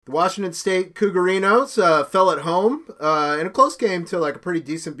The Washington State Cougarinos fell at home in a close game to like a pretty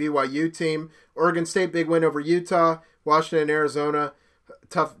decent BYU team. Oregon State, big win over Utah. Washington and Arizona,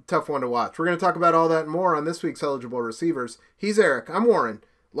 tough one to watch. We're going to talk about all that and more on this week's Eligible Receivers. He's Eric. I'm Warren.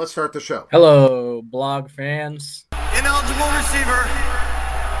 Let's start the show. Hello, blog fans. Ineligible receiver,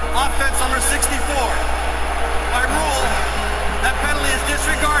 offense number 64. By rule, that penalty is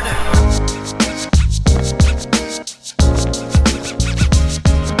disregarded.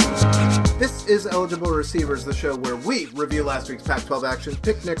 This is Eligible Receivers, the show where we review last week's Pac-12 action,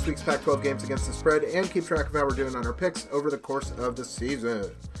 pick next week's Pac-12 games against the spread, and keep track of how we're doing on our picks over the course of the season.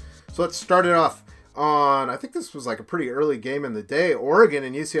 So let's start it off on, I think this was like a pretty early game in the day, Oregon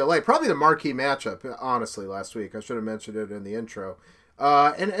and UCLA. Probably the marquee matchup, honestly, last week. I should have mentioned it in the intro.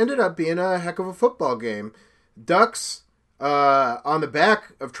 And ended up being a heck of a football game. Ducks, on the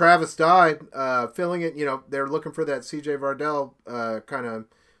back of Travis Dye, filling it, they're looking for that CJ Vardell kind of,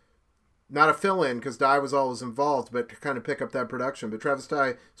 not a fill-in because Dye was always involved, but to kind of pick up that production. But Travis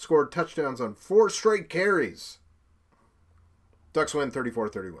Dye scored touchdowns on 4 straight carries. Ducks win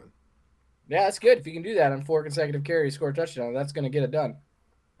 34-31. Yeah, that's good. If you can do that on 4 consecutive carries, score a touchdown, that's going to get it done.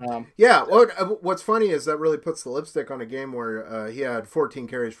 What's funny is that really puts the lipstick on a game where he had 14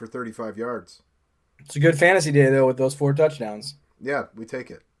 carries for 35 yards. It's a good fantasy day, though, with those 4 touchdowns. Yeah, we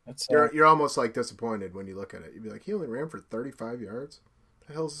take it. That's You're almost like disappointed when you look at it. You'd be like, he only ran for 35 yards? What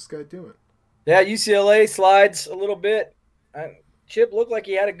the hell is this guy doing? Yeah, UCLA slides a little bit. Chip looked like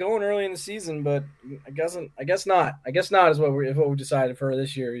he had it going early in the season, but I guess not. I guess not is what we decided for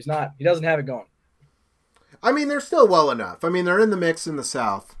this year. He's not. He doesn't have it going. I mean, they're still well enough. I mean, they're in the mix in the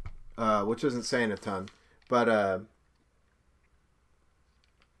South, which isn't saying a ton. But,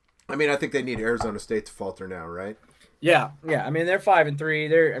 I mean, I think they need Arizona State to falter now, right? Yeah. I mean, they're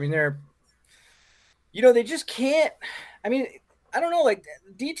 5-3. They just can't. I mean, I don't know. Like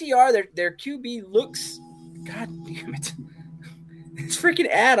DTR, their QB looks. God damn it! This freaking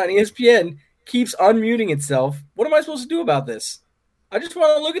ad on ESPN keeps unmuting itself. What am I supposed to do about this? I just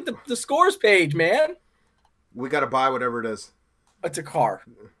want to look at the scores page, man. We got to buy whatever it is. It's a car.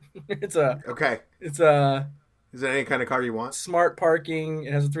 Okay. Is it any kind of car you want? Smart parking.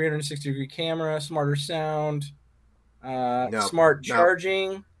 It has a 360-degree camera, smarter sound, smart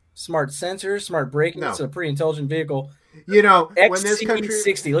charging, smart sensors, smart braking. No. It's a pretty intelligent vehicle. When this country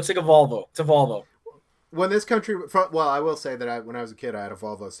XC60 looks like a Volvo. It's a Volvo. When this country, well, I will say that when I was a kid, I had a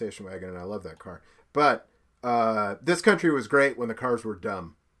Volvo station wagon, and I love that car. But this country was great when the cars were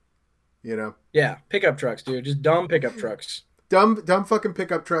dumb. Yeah, pickup trucks, dude. Just dumb pickup trucks. Dumb fucking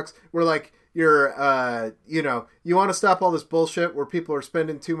pickup trucks. Where like you're, you want to stop all this bullshit where people are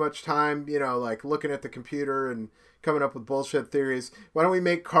spending too much time, like looking at the computer and coming up with bullshit theories. Why don't we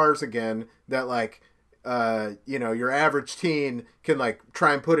make cars again that like. Your average teen can like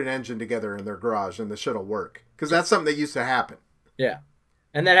try and put an engine together in their garage and the shit'll work. Because that's something that used to happen. Yeah.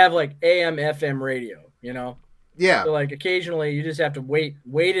 And then have like AM, FM radio, Yeah. So like occasionally you just have to wait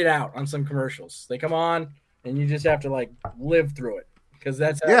it out on some commercials. They come on and you just have to like live through it. Because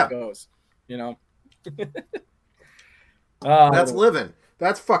that's how it goes, That's living.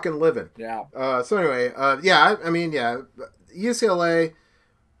 That's fucking living. Yeah. So anyway, UCLA,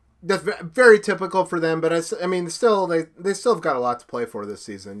 that's very typical for them, but still they still have got a lot to play for this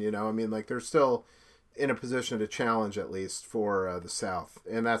season. They're still in a position to challenge at least for the South,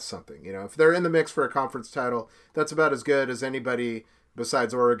 and that's something. If they're in the mix for a conference title, that's about as good as anybody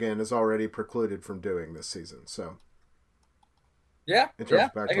besides Oregon is already precluded from doing this season. So, I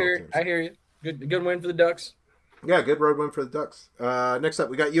hear you. Good win for the Ducks. Yeah, good road win for the Ducks. Next up,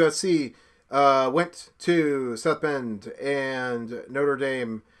 we got USC went to South Bend, and Notre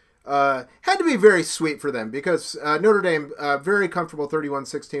Dame. Had to be very sweet for them because Notre Dame, very comfortable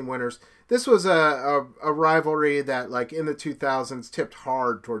 31-16 winners. This was a rivalry that, like, in the 2000s tipped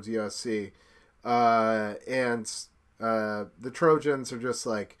hard towards USC. And the Trojans are just,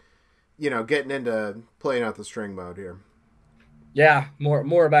 like, getting into playing out the string mode here. Yeah,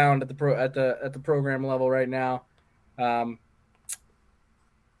 more abound at the program level right now.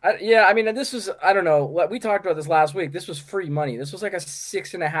 This was, I don't know. We talked about this last week. This was free money. This was like a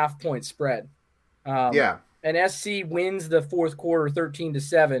 6.5 point spread. And SC wins the fourth quarter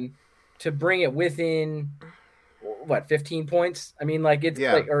 13-7 to bring it within 15 points. I mean, like it's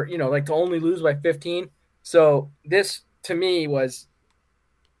to only lose by 15. So this to me was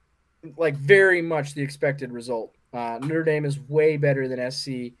like very much the expected result. Notre Dame is way better than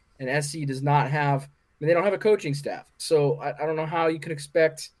SC, and SC does not have. They don't have a coaching staff, so I don't know how you can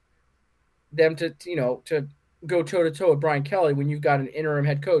expect them to go toe to toe with Brian Kelly when you've got an interim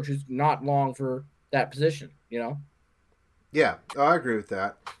head coach who's not long for that position. Yeah, I agree with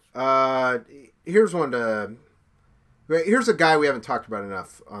that. Here's a guy we haven't talked about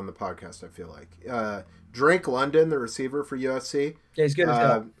enough on the podcast, I feel like. Drake London, the receiver for USC. Yeah, he's good as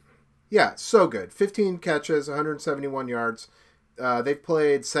hell. Yeah, so good. 15 catches, 171 yards. They've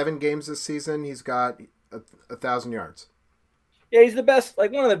played 7 games this season. He's got 1,000 yards. Yeah, he's the best,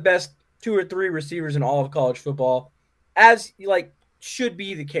 like one of the best 2 or 3 receivers in all of college football, as like should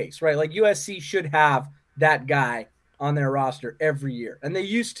be the case, right? Like USC should have that guy on their roster every year, and they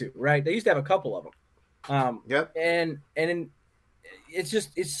used to, right? They used to have a couple of them. Yep. And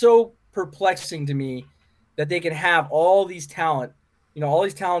it's so perplexing to me that they can have all these talent, all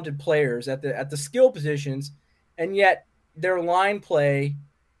these talented players at the skill positions, and yet their line play,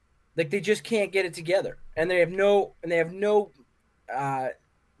 like they just can't get it together, and they have no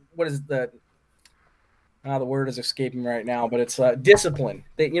what is the word is escaping right now, but it's discipline.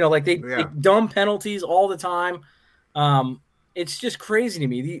 They take dumb penalties all the time. It's just crazy to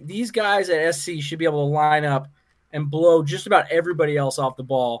me. These guys at SC should be able to line up and blow just about everybody else off the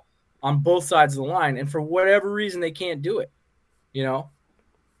ball on both sides of the line, and for whatever reason they can't do it. Yeah.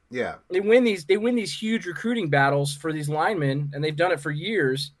 They win these huge recruiting battles for these linemen, and they've done it for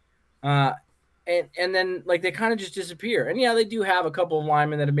years. And then like they kind of just disappear. And yeah, they do have a couple of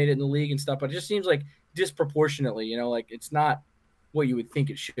linemen that have made it in the league and stuff, but it just seems like disproportionately, like it's not what you would think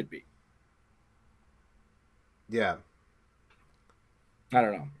it should be. Yeah. I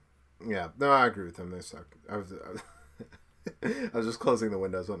don't know. Yeah. No, I agree with them. They suck. I was just closing the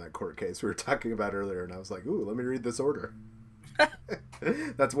windows on that court case we were talking about earlier, and I was like, ooh, let me read this order.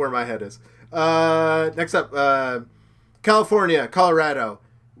 That's where my head is. Next up, California, Colorado.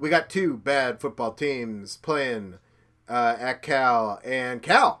 We got 2 bad football teams playing at Cal. And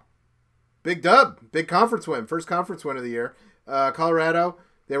Cal, big dub, big conference win, first conference win of the year. Colorado,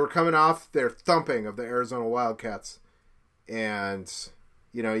 they were coming off their thumping of the Arizona Wildcats. And,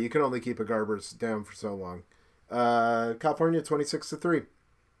 you can only keep a Garbers down for so long. California, 26-3.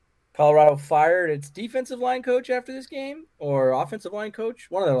 Colorado fired its defensive line coach after this game, or offensive line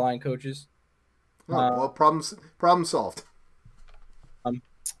coach, one of their line coaches. Well, problem solved.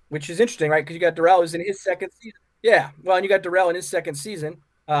 Which is interesting, right? Because you got Darrell, who's in his second season. Yeah, well, and you got Darrell in his second season.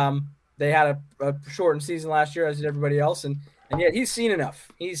 They had a shortened season last year, as did everybody else, and yet he's seen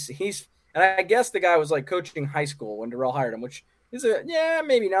enough. He's and I guess the guy was like coaching high school when Darrell hired him, which is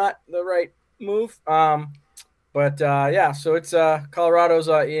maybe not the right move. So it's Colorado's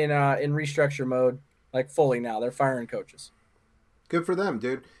in restructure mode, like fully now. They're firing coaches. Good for them,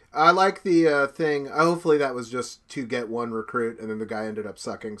 dude. I like the thing. Hopefully that was just to get one recruit, and then the guy ended up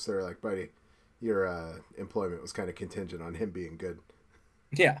sucking. So they're like, buddy, your employment was kind of contingent on him being good.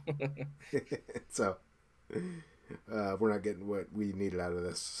 Yeah. So we're not getting what we needed out of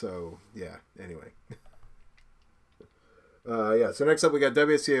this. So, yeah, anyway. So next up we got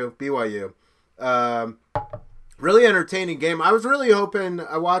WSU, BYU. Really entertaining game. I was really hoping,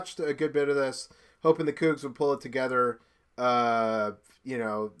 I watched a good bit of this, hoping the Cougs would pull it together. That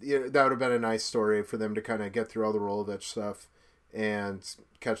would have been a nice story for them to kind of get through all the Rolovich stuff and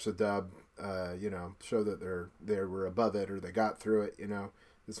catch the dub, show that they were above it or they got through it,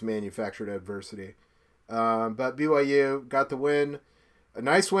 this manufactured adversity. But BYU got the win. A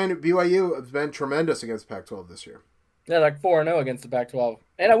nice win. BYU has been tremendous against Pac-12 this year. Yeah, like 4-0 against the Pac-12.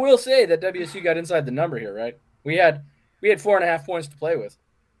 And I will say that WSU got inside the number here, right? We had 4.5 points to play with.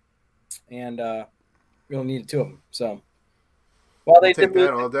 And we only needed 2 of them. So while they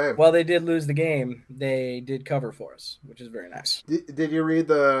did lose the game, they did cover for us, which is very nice. Did you read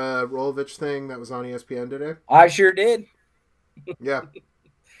the Rolovich thing that was on ESPN today? I sure did. Yeah.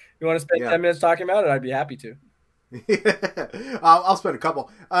 You want to spend 10 minutes talking about it? I'd be happy to. Yeah. I'll spend a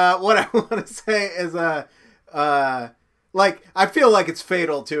couple. What I want to say is, I feel like it's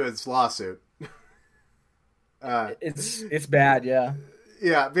fatal to his lawsuit. It's bad, yeah.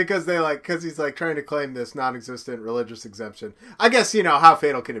 Yeah, because he's trying to claim this non-existent religious exemption. I guess, how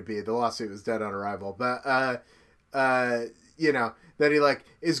fatal can it be? The lawsuit was dead on arrival. But, that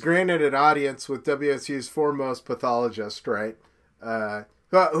he is granted an audience with WSU's foremost pathologist, right?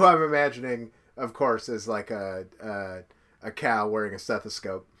 Who I'm imagining, of course, is like a cow wearing a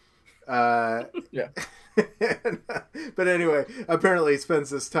stethoscope. Yeah. But anyway, apparently he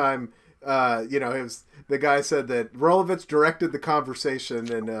spends this time, the guy said that Rolovich directed the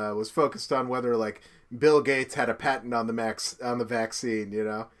conversation and was focused on whether Bill Gates had a patent on the vaccine,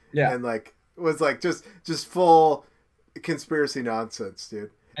 Yeah. And was just full conspiracy nonsense,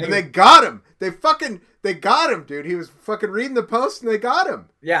 dude. And they got him. They got him, dude. He was fucking reading the Post and they got him.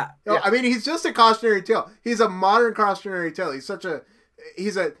 Yeah. I mean, he's just a cautionary tale. He's a modern cautionary tale. He's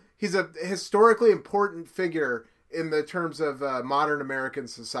a historically important figure in the terms of modern American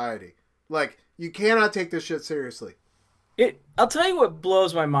society. Like, you cannot take this shit seriously. I'll tell you what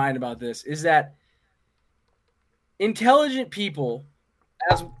blows my mind about this is that intelligent people,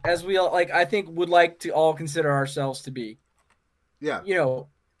 as we all, like, I think would like to all consider ourselves to be. Yeah. You know,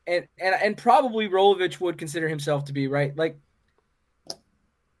 and probably Rolovich would consider himself to be, right? Like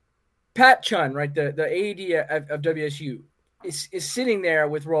Pat Chun, right, the AD of WSU is sitting there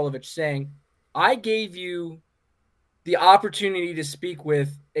with Rolovich saying, I gave you the opportunity to speak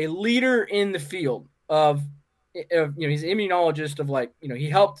with a leader in the field of he's an immunologist of, like, he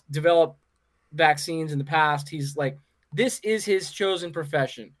helped develop vaccines in the past. He's like, this is his chosen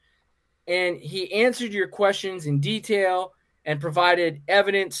profession. And he answered your questions in detail and provided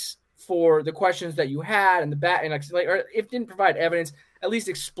evidence for the questions that you had and or if didn't provide evidence, at least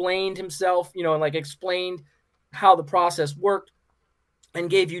explained himself, and like explained how the process worked and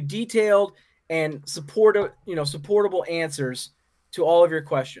gave you detailed and supportable answers to all of your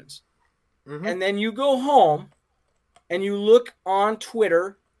questions. Mm-hmm. And then you go home and you look on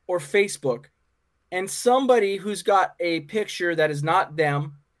Twitter or Facebook, and somebody who's got a picture that is not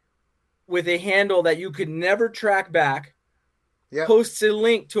them with a handle that you could never track back posts a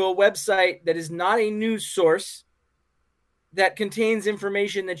link to a website that is not a news source that contains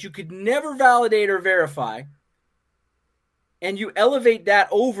information that you could never validate or verify, and you elevate that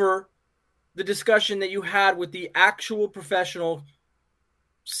over the discussion that you had with the actual professional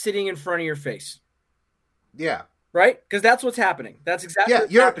sitting in front of your face. Yeah. Right? Because that's what's happening. That's exactly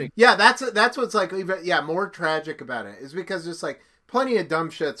what's happening. Yeah, that's what's like, more tragic about it is because just like plenty of dumb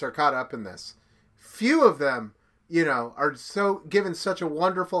shits are caught up in this. Few of them, are so given such a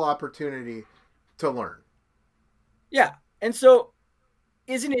wonderful opportunity to learn. Yeah. And so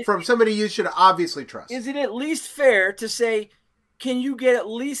isn't it from somebody you should obviously trust? Is it at least fair to say, can you get at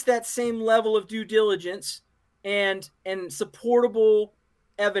least that same level of due diligence and supportable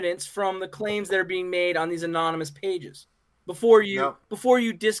evidence from the claims that are being made on these anonymous pages before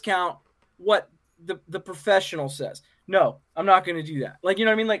you discount what the professional says? No, I'm not going to do that. Like, you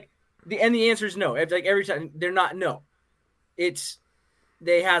know what I mean? Like the answer is no. Like every time they're not, no, it's,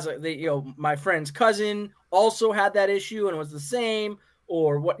 my friend's cousin also had that issue and it was the same,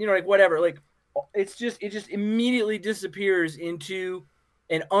 or what, like whatever. Like it just immediately disappears into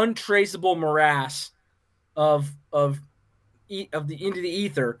an untraceable morass into the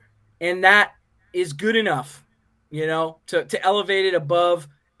ether, and that is good enough, to elevate it above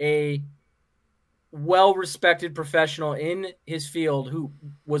a well-respected professional in his field who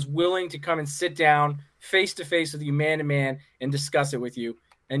was willing to come and sit down face-to-face with you, man-to-man, and discuss it with you,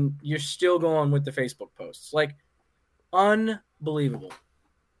 and you're still going with the Facebook posts. Like, unbelievable.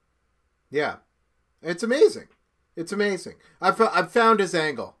 Yeah. It's amazing. It's amazing. I've found his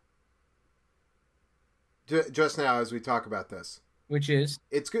angle just now as we talk about this. Which is?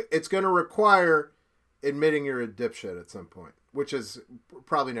 It's going to require admitting you're a dipshit at some point, which is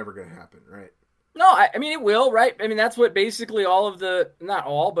probably never going to happen, right? No, I mean, it will, right? I mean, that's what basically not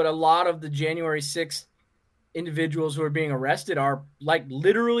all, but a lot of the January 6th individuals who are being arrested are, like,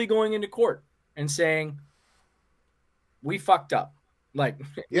 literally going into court and saying, we fucked up. Like,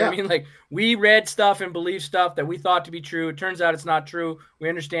 you know what I mean? Like, we read stuff and believed stuff that we thought to be true. It turns out it's not true. We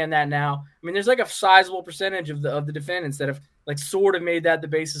understand that now. I mean, there's like a sizable percentage of the defendants that have, like, sort of made that the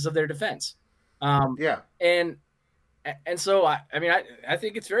basis of their defense. And so, I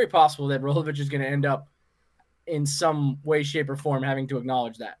think it's very possible that Rolovich is going to end up in some way, shape, or form having to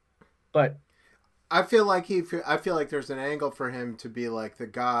acknowledge that. But I feel like there's an angle for him to be like the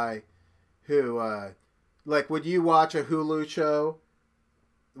guy who, like, would you watch a Hulu show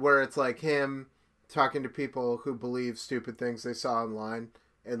where it's like him talking to people who believe stupid things they saw online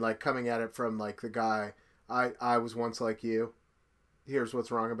and, like, coming at it from, like, the guy, I was once like you. Here's what's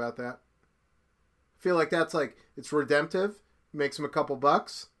wrong about that. I feel like that's, like, it's redemptive, makes him a couple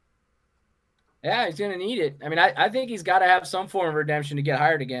bucks. Yeah, he's going to need it. I mean, I think he's got to have some form of redemption to get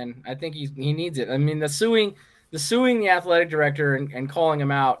hired again. I think he needs it. I mean, the suing the athletic director and calling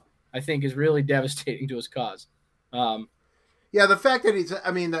him out, I think, is really devastating to his cause. Yeah, the fact that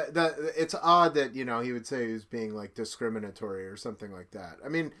it's odd that, he would say he was being, like, discriminatory or something like that. I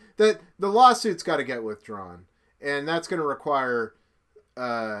mean, the lawsuit's got to get withdrawn, and that's going to require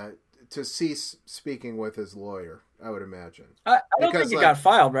to cease speaking with his lawyer, I would imagine. I don't think it got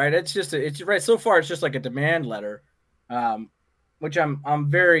filed, right? It's right. So far, it's just like a demand letter, which I'm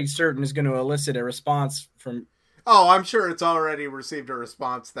very certain is going to elicit a response from. Oh, I'm sure it's already received a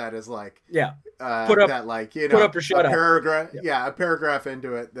response that is like, put up or shut up. Paragraph, a paragraph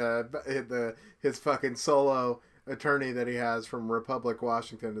into it. His fucking solo attorney that he has from Republic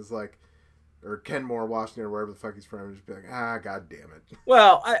Washington is like, or Kenmore, Washington, or wherever the fuck he's from, and just be like, god damn it.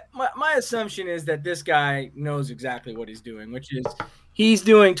 Well, my assumption is that this guy knows exactly what he's doing, which is he's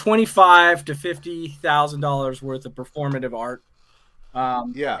doing $25,000 to $50,000 worth of performative art.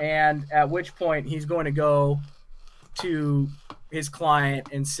 And at which point he's going to go to his client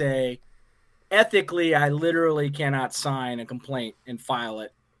and say, ethically, I literally cannot sign a complaint and file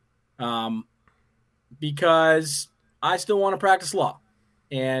it because I still want to practice law.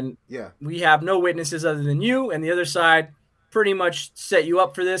 And we have no witnesses other than you, and the other side pretty much set you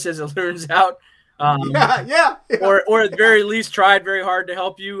up for this, as it turns out. Or at the very least tried very hard to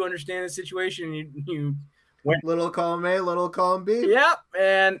help you understand the situation. You went little column A, little column B. Yeah,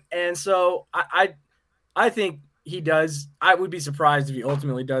 and so I think he does. I would be surprised if he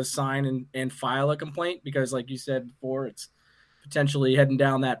ultimately does sign and file a complaint, because, like you said before, it's potentially heading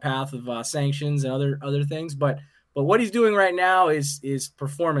down that path of sanctions and other things. But what he's doing right now is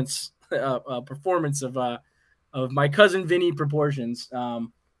performance of my cousin Vinny proportions,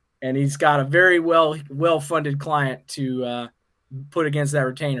 and he's got a very well funded client to put against that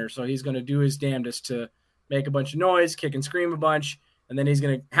retainer. So he's going to do his damnedest to make a bunch of noise, kick and scream a bunch, and then he's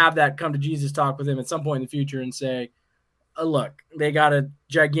going to have that come to Jesus talk with him at some point in the future and say, look, they got a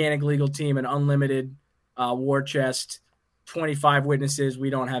gigantic legal team, an unlimited war chest, 25 witnesses. We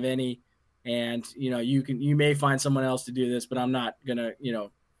don't have any. And, you may find someone else to do this, but I'm not going to,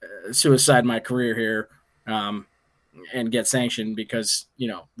 suicide my career here and get sanctioned because,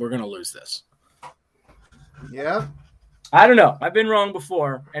 we're going to lose this. Yeah. I don't know. I've been wrong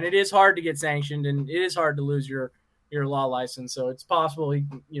before, and it is hard to get sanctioned, and it is hard to lose your law license. So it's possible,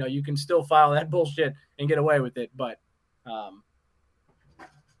 you can still file that bullshit and get away with it, but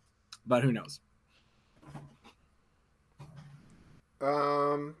who knows?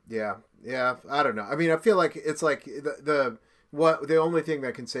 Yeah. I don't know. I mean, I feel like it's like the only thing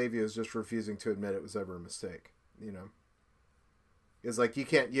that can save you is just refusing to admit it was ever a mistake. It's like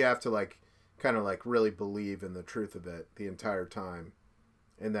you have to like kind of like really believe in the truth of it the entire time,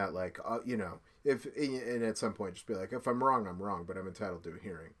 and that like and at some point just be like, if I'm wrong, I'm wrong, but I'm entitled to a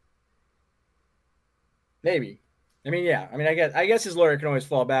hearing. Maybe. I mean, yeah. I mean, I guess his lawyer can always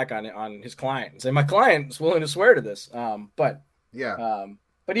fall back on his client and say, my client is willing to swear to this. But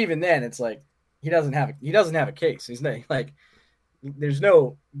but even then, it's like he doesn't have a case. He's not like there's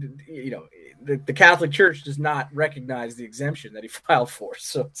no, the Catholic Church does not recognize the exemption that he filed for.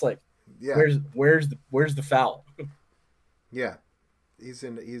 So it's like, where's the foul? Yeah, he's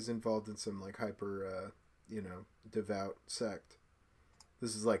involved in some like hyper devout sect.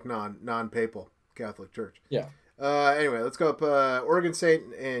 This is like non-papal Catholic Church. Yeah. Anyway, let's go up Oregon State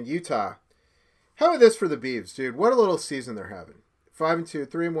and Utah. How about this for the Beavs, dude? What a little season they're having. 5-2,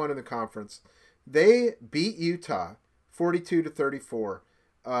 3-1 in the conference. They beat Utah 42-34.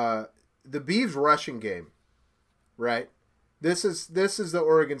 The Beavs rushing game, right? This is the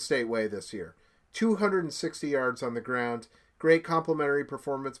Oregon State way this year. 260 yards on the ground. Great complimentary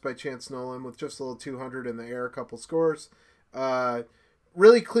performance by Chance Nolan with just a little 200 in the air, a couple scores.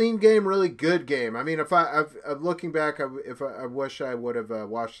 Really clean game, really good game. I mean, I'm looking back, I wish I would have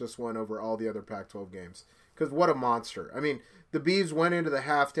watched this one over all the other Pac-12 games, because what a monster. I mean, the Beavs went into the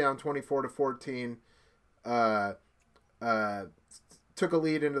half down 24-14, took a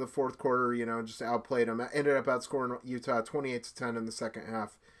lead into the fourth quarter, just outplayed them. Ended up outscoring Utah 28-10 in the second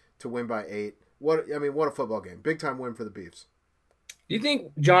half to win by 8. What a football game. Big time win for the Beavs. Do you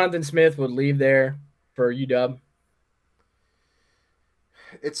think Jonathan Smith would leave there for UW?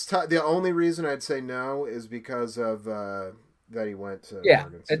 It's the only reason I'd say no is because of that he went to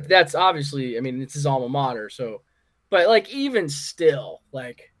Oregon State. That's obviously, I mean, it's his alma mater. So, but like even still,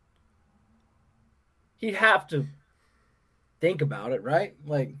 like he'd have to think about it, right?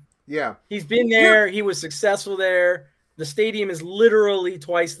 Like, yeah, he's been there. He was successful there. The stadium is literally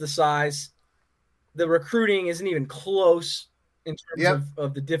twice the size. The recruiting isn't even close in terms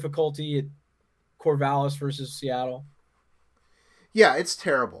of the difficulty at Corvallis versus Seattle. Yeah, it's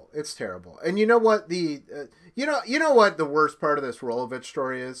terrible. It's terrible. And you know what the what the worst part of this Rolovich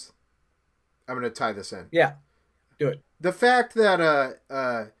story is? I'm going to tie this in. Yeah, do it. The fact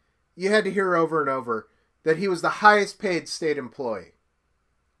that you had to hear over and over that he was the highest paid state employee.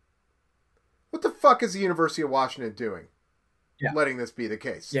 What the fuck is the University of Washington doing? Yeah. Letting this be the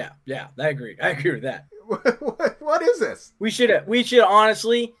case. Yeah, I agree. I agree with that. What is this? We should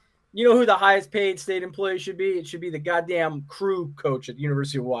honestly, you know who the highest paid state employee should be? It should be the goddamn crew coach at the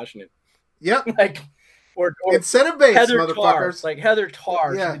University of Washington. Yep. Or incentive-based, Heather motherfuckers. Tarr. Like Heather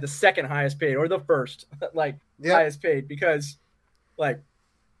Tarr should be the second highest paid or the first, highest paid, because like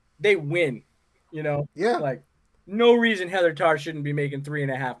they win, Yeah. Like no reason Heather Tarr shouldn't be making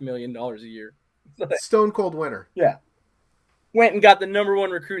 $3.5 million a year. Stone cold winner. Yeah. Went and got the number 1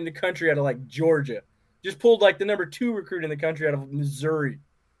 recruit in the country out of like Georgia. Just pulled like the number 2 recruit in the country out of Missouri.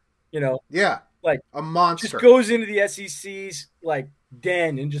 Yeah. Like a monster. Just goes into the SEC's like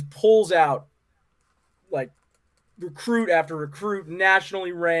den and just pulls out like recruit after recruit,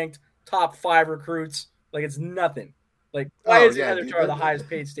 nationally ranked top 5 recruits. Like it's nothing. Like why is Heather Tarr the highest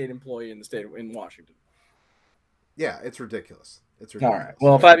paid state employee in the state in Washington? Yeah, it's ridiculous. It's ridiculous. All right.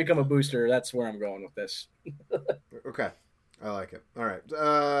 Well, if I become a booster, that's where I'm going with this. Okay. I like it. All right.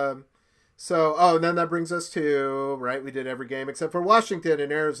 And then that brings us to, right, we did every game except for Washington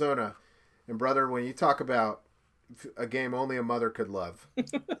and Arizona. And brother, when you talk about a game only a mother could love,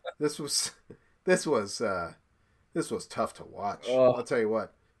 this was tough to watch. I'll tell you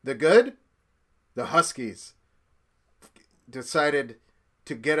what. The Huskies decided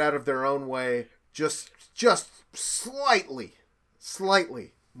to get out of their own way just slightly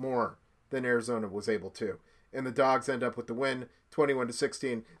more than Arizona was able to. And the Dogs end up with the win,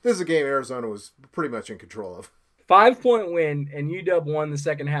 21-16. This is a game Arizona was pretty much in control of. 5-point win, and UW won the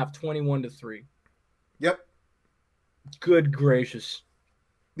second half 21-3. Yep. Good gracious.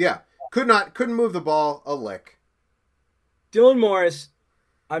 Yeah. Couldn't move the ball a lick. Dylan Morris,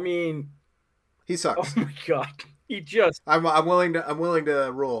 I mean, he sucks. Oh my god. He just I'm willing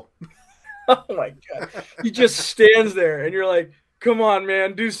to rule. Oh my god. He just stands there and you're like, "Come on,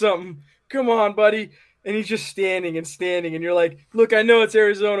 man, do something. Come on, buddy." And he's just standing, and you're like, "Look, I know it's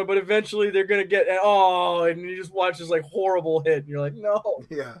Arizona, but eventually they're gonna get." And you just watch this like horrible hit, and you're like, "No."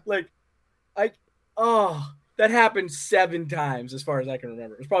 Yeah. Like, that happened 7 times as far as I can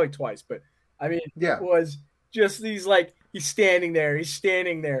remember. It was probably twice, but I mean, yeah. It was just these like he's standing there.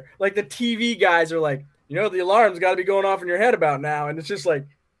 Like the TV guys are like, the alarm's got to be going off in your head about now, and it's just like,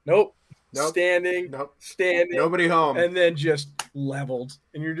 nope. Standing, nobody home, and then just leveled,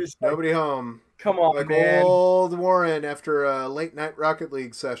 and you're just like, nobody home. Come on, like man. Old Warren after a late night Rocket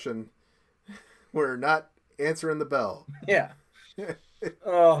League session. We're not answering the bell. Yeah.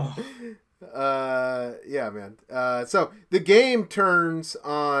 Oh. Yeah, man. So the game turns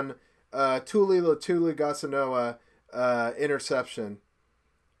on Tuli Gasanoa interception.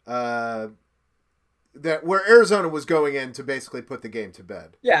 That where Arizona was going in to basically put the game to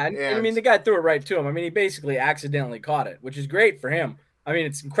bed. Yeah, and I mean the guy threw it right to him. I mean he basically accidentally caught it, which is great for him. I mean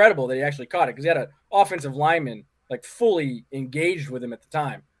it's incredible that he actually caught it because he had an offensive lineman like fully engaged with him at the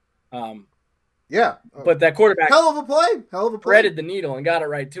time. Yeah, but that quarterback hell of a play, threaded the needle and got it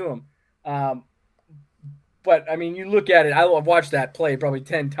right to him. But I mean you look at it. I've watched that play probably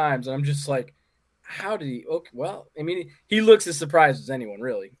 10 times, and I'm just like, how did he? Okay, well, I mean he looks as surprised as anyone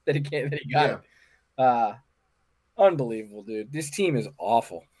really that he got it. Unbelievable, dude. This team is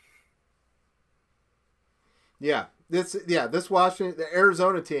awful. Yeah, this Washington, the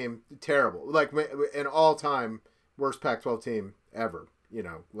Arizona team, terrible. Like an all-time worst Pac-12 team ever.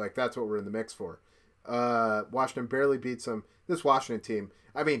 Like that's what we're in the mix for. Washington barely beats them. This Washington team,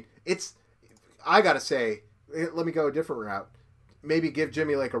 I mean, I gotta say, let me go a different route. Maybe give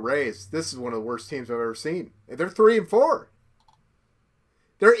Jimmy Lake a raise. This is one of the worst teams I've ever seen. They're 3-4.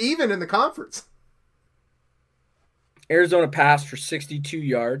 They're even in the conference. Arizona passed for 62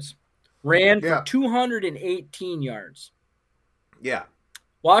 yards, ran for 218 yards. Yeah.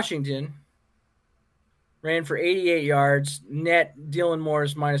 Washington ran for 88 yards. Net Dylan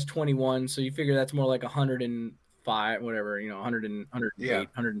Morris minus 21, so you figure that's more like 105, whatever, 108,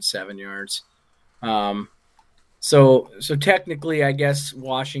 107 yards. So technically, I guess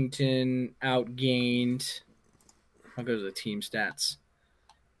Washington outgained. I'll go to the team stats.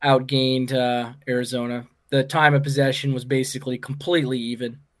 Outgained Arizona. The time of possession was basically completely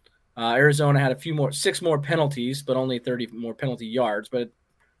even. Arizona had 6 more penalties, but only 30 more penalty yards. But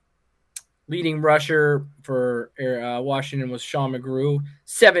leading rusher for Washington was Sean McGrew,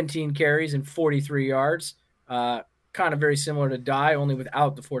 17 carries and 43 yards. Kind of very similar to Dye, only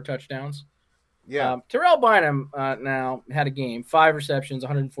without the 4 touchdowns. Yeah. Terrell Bynum now had a game, 5 receptions,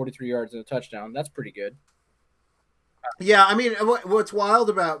 143 yards and a touchdown. That's pretty good. Yeah, I mean, what's wild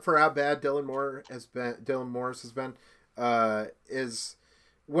about for how bad Dylan Morris has been, is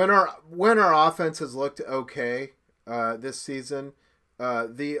when our offense has looked okay this season,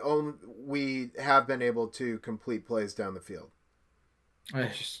 we have been able to complete plays down the field.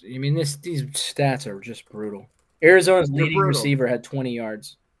 These stats are just brutal. Arizona's leading receiver had 20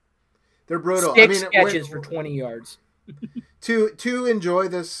 yards. They're brutal. 6 catches for 20 yards. to enjoy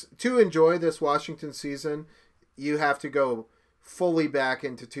this Washington season, you have to go fully back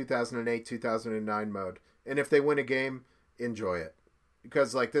into 2008, 2009 mode. And if they win a game, enjoy it.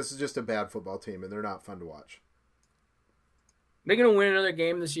 Because, this is just a bad football team, and they're not fun to watch. They going to win another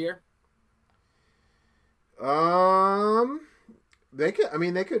game this year? They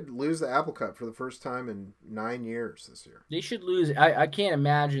could lose the Apple Cup for the first time in 9 years this year. They should lose. I can't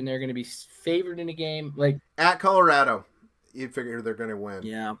imagine they're going to be favored in a game like at Colorado. You'd figure they're going to win.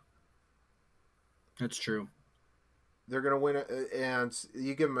 Yeah, that's true. They're going to win, and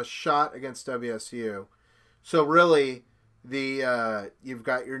you give them a shot against WSU. So really, you've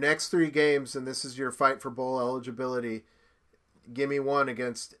got your next 3 games, and this is your fight for bowl eligibility. Give me one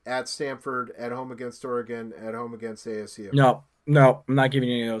at Stanford, at home against Oregon, at home against ASU. No, I'm not giving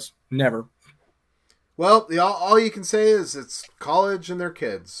you any of those. Never. Well, all you can say is it's college and their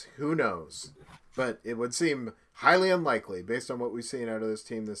kids. Who knows? But it would seem highly unlikely based on what we've seen out of this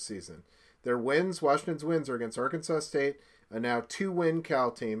team this season. Their wins, Washington's wins, are against Arkansas State, a now 2-win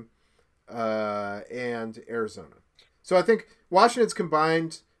Cal team, and Arizona. So I think Washington's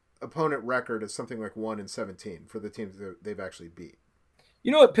combined opponent record is something like 1-17 for the teams that they've actually beat.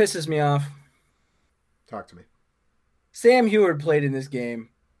 You know what pisses me off? Talk to me. Sam Huard played in this game.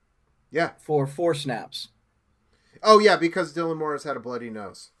 Yeah. For 4 snaps. Oh, yeah, because Dylan Morris had a bloody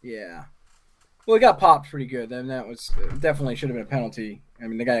nose. Yeah. Well, he got popped pretty good. Then that was definitely should have been a penalty. I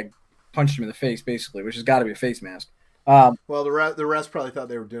mean, the guy punched him in the face, basically, which has got to be a face mask. Well, the rest probably thought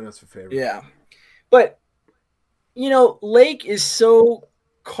they were doing us a favor. Yeah. But, Lake is so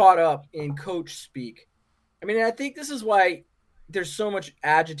caught up in coach speak. I mean, I think this is why there's so much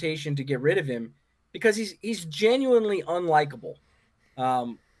agitation to get rid of him, because he's genuinely unlikable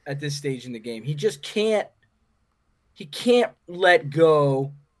at this stage in the game. He just can't let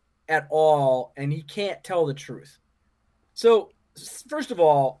go at all, and he can't tell the truth. So, first of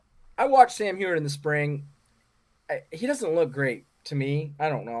all, I watched Sam Huard in the spring. He doesn't look great to me. I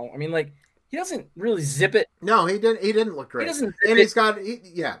don't know. I mean, he doesn't really zip it. No, he didn't look great. He doesn't. And he's got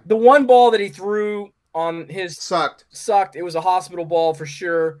the one ball that he threw on his sucked. It was a hospital ball for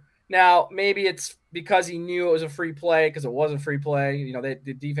sure. Now maybe it's because he knew it was a free play, because it was a free play.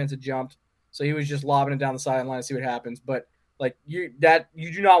 The defense had jumped, so he was just lobbing it down the sideline to see what happens. But you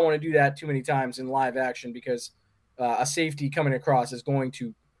do not want to do that too many times in live action, because a safety coming across is going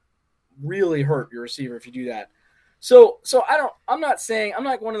to really hurt your receiver if you do that. So I'm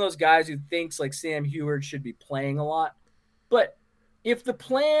not one of those guys who thinks like Sam Huard should be playing a lot. But if the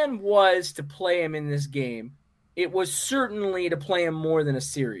plan was to play him in this game, it was certainly to play him more than a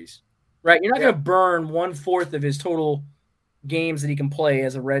series, right? You're not going to burn 1/4 of his total games that he can play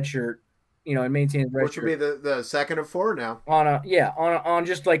as a redshirt, and maintain red which would be the second of 4 now. On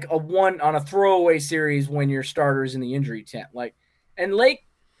just like on a throwaway series when your starter's in the injury tent. And Lake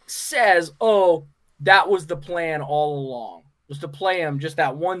says, "Oh, that was the plan all along, was to play him just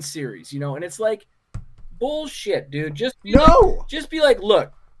that one series," and it's like bullshit, dude. Just be like,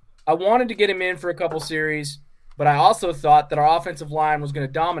 look, I wanted to get him in for a couple series, but I also thought that our offensive line was going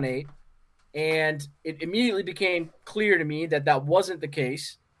to dominate, and it immediately became clear to me that wasn't the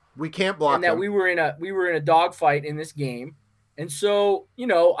case. We can't block and that him. we were in a dogfight in this game. And so,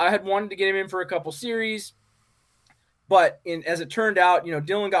 I had wanted to get him in for a couple series, but as it turned out,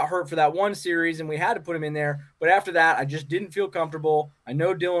 Dylan got hurt for that one series and we had to put him in there. But after that, I just didn't feel comfortable. I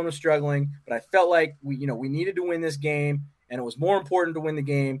know Dylan was struggling, but I felt like we needed to win this game, and it was more important to win the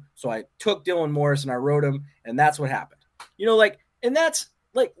game. So I took Dylan Morris and I wrote him, and that's what happened. And that's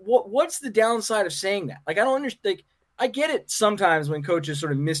what's the downside of saying that? I don't understand. I get it sometimes when coaches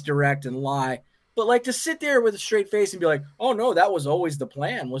sort of misdirect and lie, but to sit there with a straight face and be like, "Oh no, that was always the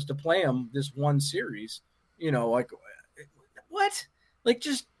plan, was to play him this one series." What?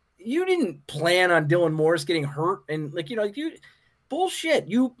 Just you didn't plan on Dylan Morris getting hurt, and you bullshit.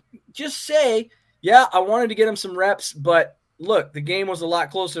 You just say, "Yeah, I wanted to get him some reps, but look, the game was a lot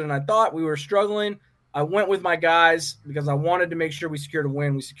closer than I thought. We were struggling. I went with my guys because I wanted to make sure we secured a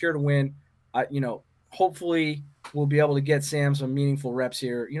win. We secured a win. Hopefully we'll be able to get Sam some meaningful reps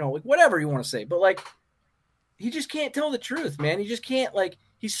here. Whatever you want to say, but he just can't tell the truth, man. He just can't.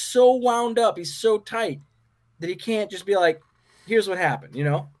 He's so wound up. He's so tight that he can't just be like, here's what happened,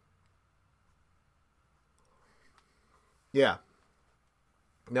 Yeah.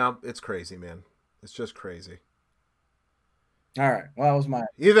 No, it's crazy, man. It's just crazy. All right. Well, that was my.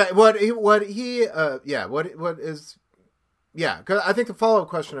 Because I think the follow-up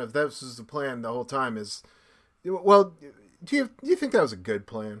question of this is the plan the whole time is, well, do you think that was a good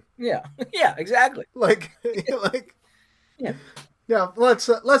plan? Yeah. Yeah. Exactly. Yeah. Yeah, let's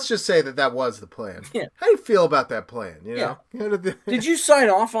just say that was the plan. Yeah. How do you feel about that plan? You know? Did you sign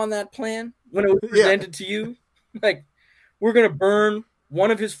off on that plan when it was presented to you? We're going to burn one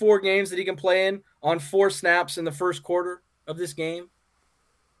of his 4 games that he can play in on 4 snaps in the first quarter of this game.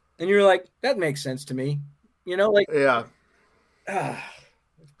 And you're like, that makes sense to me. Yeah.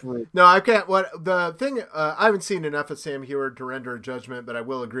 No, I can't. What the thing? I haven't seen enough of Sam Heward to render a judgment, but I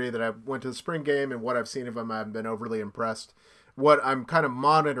will agree that I went to the spring game and what I've seen of him, I haven't been overly impressed. What I'm kind of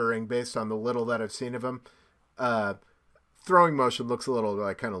monitoring based on the little that I've seen of him, throwing motion looks a little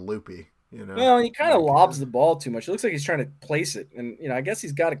like kind of loopy. You know, well, he kind of lobs the ball too much. It looks like he's trying to place it, and I guess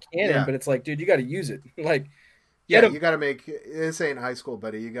he's got a cannon, but it's like, dude, you got to use it. Like, you got to make this ain't high school,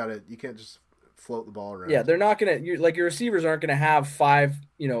 buddy. You can't just float the ball around. Yeah, they're not gonna your receivers aren't gonna have 5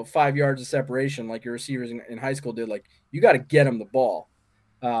 yards of separation like your receivers in high school did. Like, you got to get him the ball,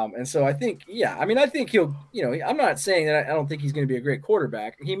 and so I think, I think he'll. I'm not saying that I don't think he's going to be a great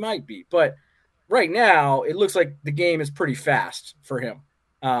quarterback. He might be, but right now it looks like the game is pretty fast for him.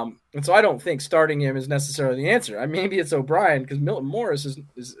 And so I don't think starting him is necessarily the answer. Maybe it's O'Brien because Milton Morris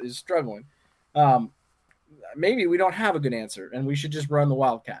is struggling. Maybe we don't have a good answer and we should just run the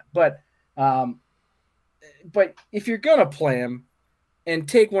Wildcat. But if you're going to play him and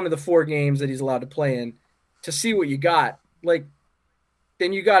take one of the 4 games that he's allowed to play in to see what you got, like,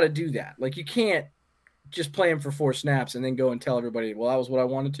 then you got to do that. Like, you can't just play him for 4 snaps and then go and tell everybody, well, that was what I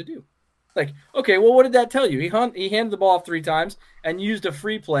wanted to do. Like, okay, well, what did that tell you? He handed the ball off 3 times and used a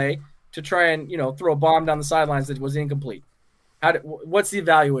free play to try and, throw a bomb down the sidelines that was incomplete. What's the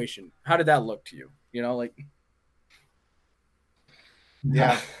evaluation? How did that look to you? Yeah.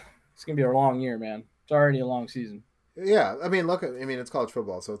 It's going to be a long year, man. It's already a long season. Yeah. It's college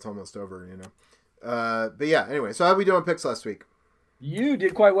football, so it's almost over, But yeah, anyway, so how are we doing picks last week? You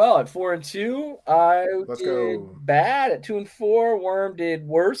did quite well at 4-2. I did bad at 2-4. Worm did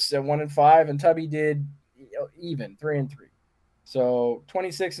worse at 1-5, and Tubby did even 3-3. So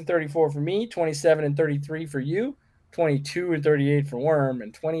 26-34 for me, 27-33 for you, 22-38 for Worm,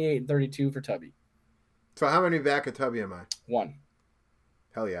 and 28-32 for Tubby. So how many back at Tubby am I? 1.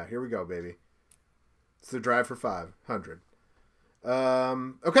 Hell yeah! Here we go, baby. It's the drive for 500.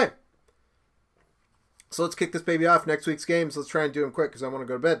 Okay. So let's kick this baby off. Next week's games, let's try and do them quick because I want to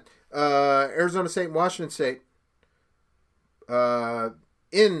go to bed. Arizona State and Washington State.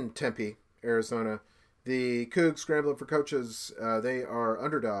 In Tempe, Arizona. The Cougs scrambling for coaches. They are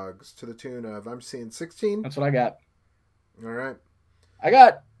underdogs to the tune of, I'm seeing 16. That's what I got. All right.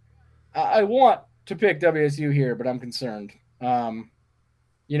 I want to pick WSU here, but I'm concerned. The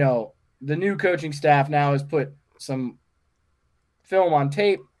new coaching staff now has put some film on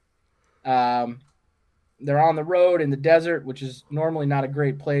tape. They're on the road in the desert, which is normally not a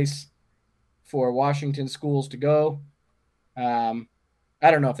great place for Washington schools to go. I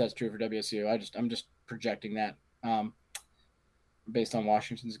don't know if that's true for WSU. I'm just projecting that based on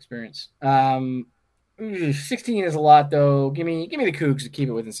Washington's experience. 16 is a lot, though. Give me the Cougs to keep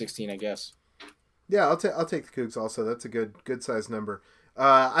it within 16, I guess. Yeah, I'll take the Cougs also. That's a good size number.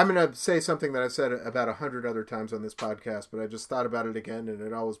 I'm going to say something that I've said about 100 other times on this podcast, but I just thought about it again, and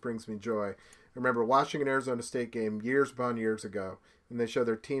it always brings me joy. I remember watching an Arizona State game years upon years ago, and they show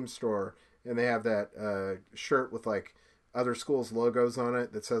their team store, and they have that shirt with, like, other schools' logos on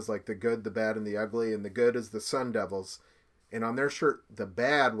it that says, like, the good, the bad, and the ugly, and the good is the Sun Devils. And on their shirt, the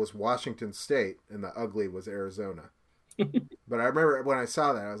bad was Washington State, and the ugly was Arizona. But I remember when I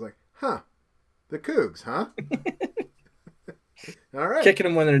saw that, I was like, huh, the Cougs, huh? All right. Kicking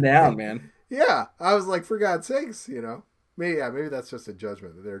them when they're down, man. Yeah. I was like, for God's sakes, Maybe that's just a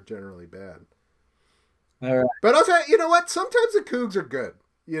judgment that they're generally bad. All right. But I'll tell you, you know what? Sometimes the Cougs are good,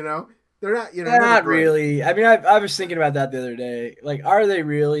 They're not, They're not really. I mean, I was thinking about that the other day. Like, are they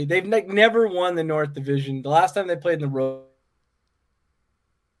really? They've never won the North Division. The last time they played in the Rose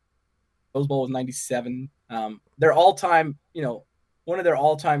Bowl was 97. Their all-time, one of their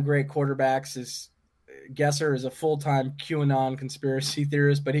all-time great quarterbacks is Gesser is a full-time QAnon conspiracy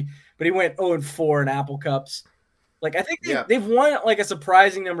theorist, but he went 0-4 in Apple Cups. Like, I think they've won like a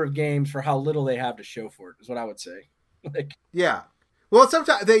surprising number of games for how little they have to show for it, is what I would say. Yeah. Well,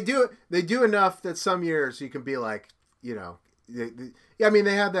 sometimes they do enough that some years you can be like, they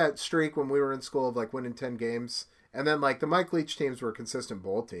had that streak when we were in school of like winning 10 games, and then like the Mike Leach teams were consistent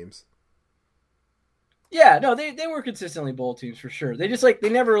bowl teams. Yeah, no, they were consistently bowl teams for sure. They just they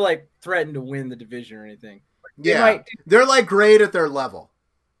never like threatened to win the division or anything. They're like great at their level.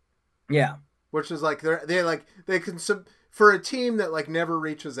 Yeah, which is like they can for a team that like never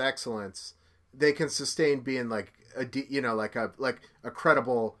reaches excellence, they can sustain being like a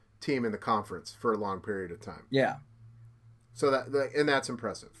credible team in the conference for a long period of time. Yeah. So that's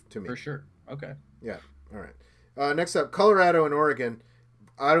impressive to me for sure. Okay. Yeah. All right. Next up, Colorado and Oregon.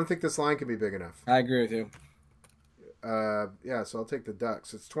 I don't think this line can be big enough. I agree with you. Yeah, so I'll take the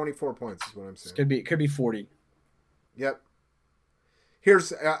Ducks. It's 24 points is what I'm saying. It could be 40. Yep.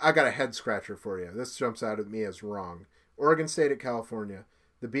 I got a head scratcher for you. This jumps out at me as wrong. Oregon State at California.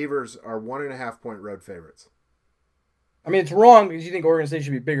 The Beavers are 1.5 point road favorites. I mean, it's wrong because you think Oregon State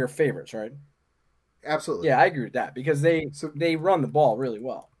should be bigger favorites, right? Absolutely. Yeah, I agree with that because they run the ball really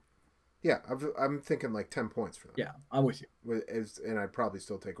well. Yeah, I'm thinking like 10 points for them. Yeah, I'm with you. And I'd probably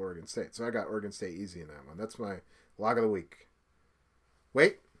still take Oregon State. So I got Oregon State easy in that one. That's my lock of the week.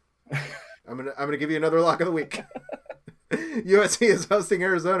 Wait, I'm gonna give you another lock of the week. USC is hosting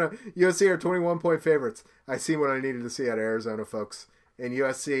Arizona. USC are 21-point favorites. I see what I needed to see out of Arizona, folks. And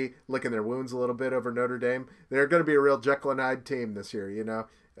USC licking their wounds a little bit over Notre Dame. They're going to be a real Jekyll and Hyde team this year, you know.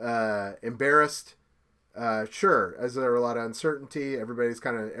 Embarrassed, sure, as there are a lot of uncertainty. Everybody's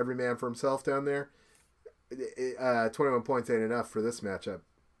kind of every man for himself down there. 21 points ain't enough for this matchup.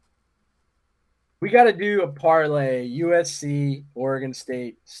 We got to do a parlay: USC, Oregon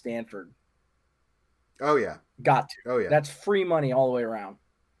State, Stanford. Oh yeah, got to. Oh yeah, that's free money all the way around.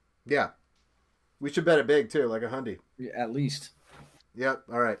 Yeah, we should bet it big too, like $100. Yeah, at least. Yep.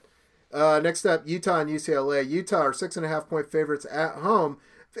 All right. Next up, Utah and UCLA. Utah are 6.5 point favorites at home.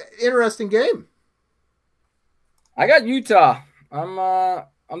 Interesting game. I got Utah.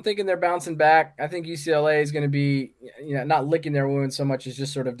 I'm thinking they're bouncing back. I think UCLA is going to be, not licking their wounds so much as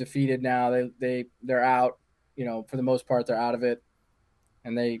just sort of defeated now. They're out. For the most part, they're out of it,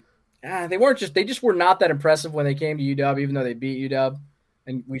 and they just were not that impressive when they came to UW, even though they beat UW,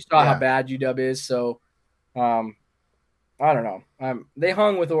 and we saw how bad UW is. So, I don't know. They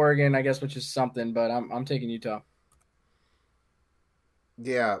hung with Oregon, I guess, which is something, but I'm taking Utah.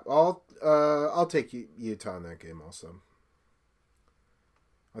 Yeah, I'll take Utah in that game also.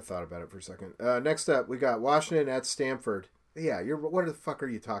 I thought about it for a second. Next up, we got Washington at Stanford. Yeah, what the fuck are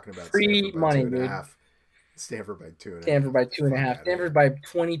you talking about? Free money, dude. Stanford by 2.5. Stanford by 2.5. Stanford by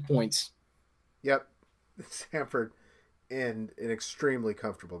 20 points. Yep. Stanford in an extremely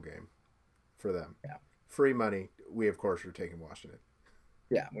comfortable game for them. Yeah. Free money. We, of course, are taking Washington.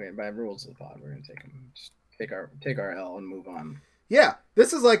 Yeah, by rules of the pod, we're going to take them. Just take our L and move on. Yeah,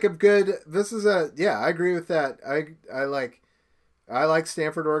 this is like I agree with that. I like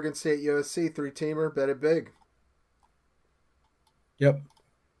Stanford, Oregon State, USC, 3-teamer, bet it big. Yep.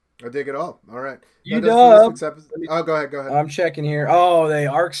 I dig it all. All right. UW. Go ahead. I'm checking here. Oh, they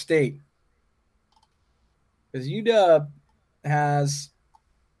Arc State. Because UW has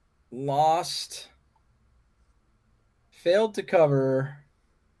failed to cover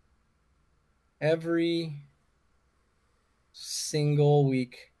every single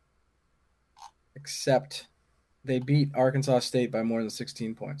week except they beat Arkansas State by more than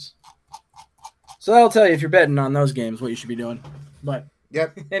 16 points. So that'll tell you if you're betting on those games what you should be doing. But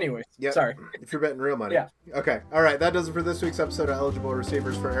anyways, sorry. If you're betting real money. Yeah. Okay. All right. That does it for this week's episode of Eligible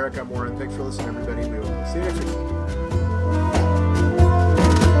Receivers. For Eric, I'm Warren. Thanks for listening, everybody. We will see you next week.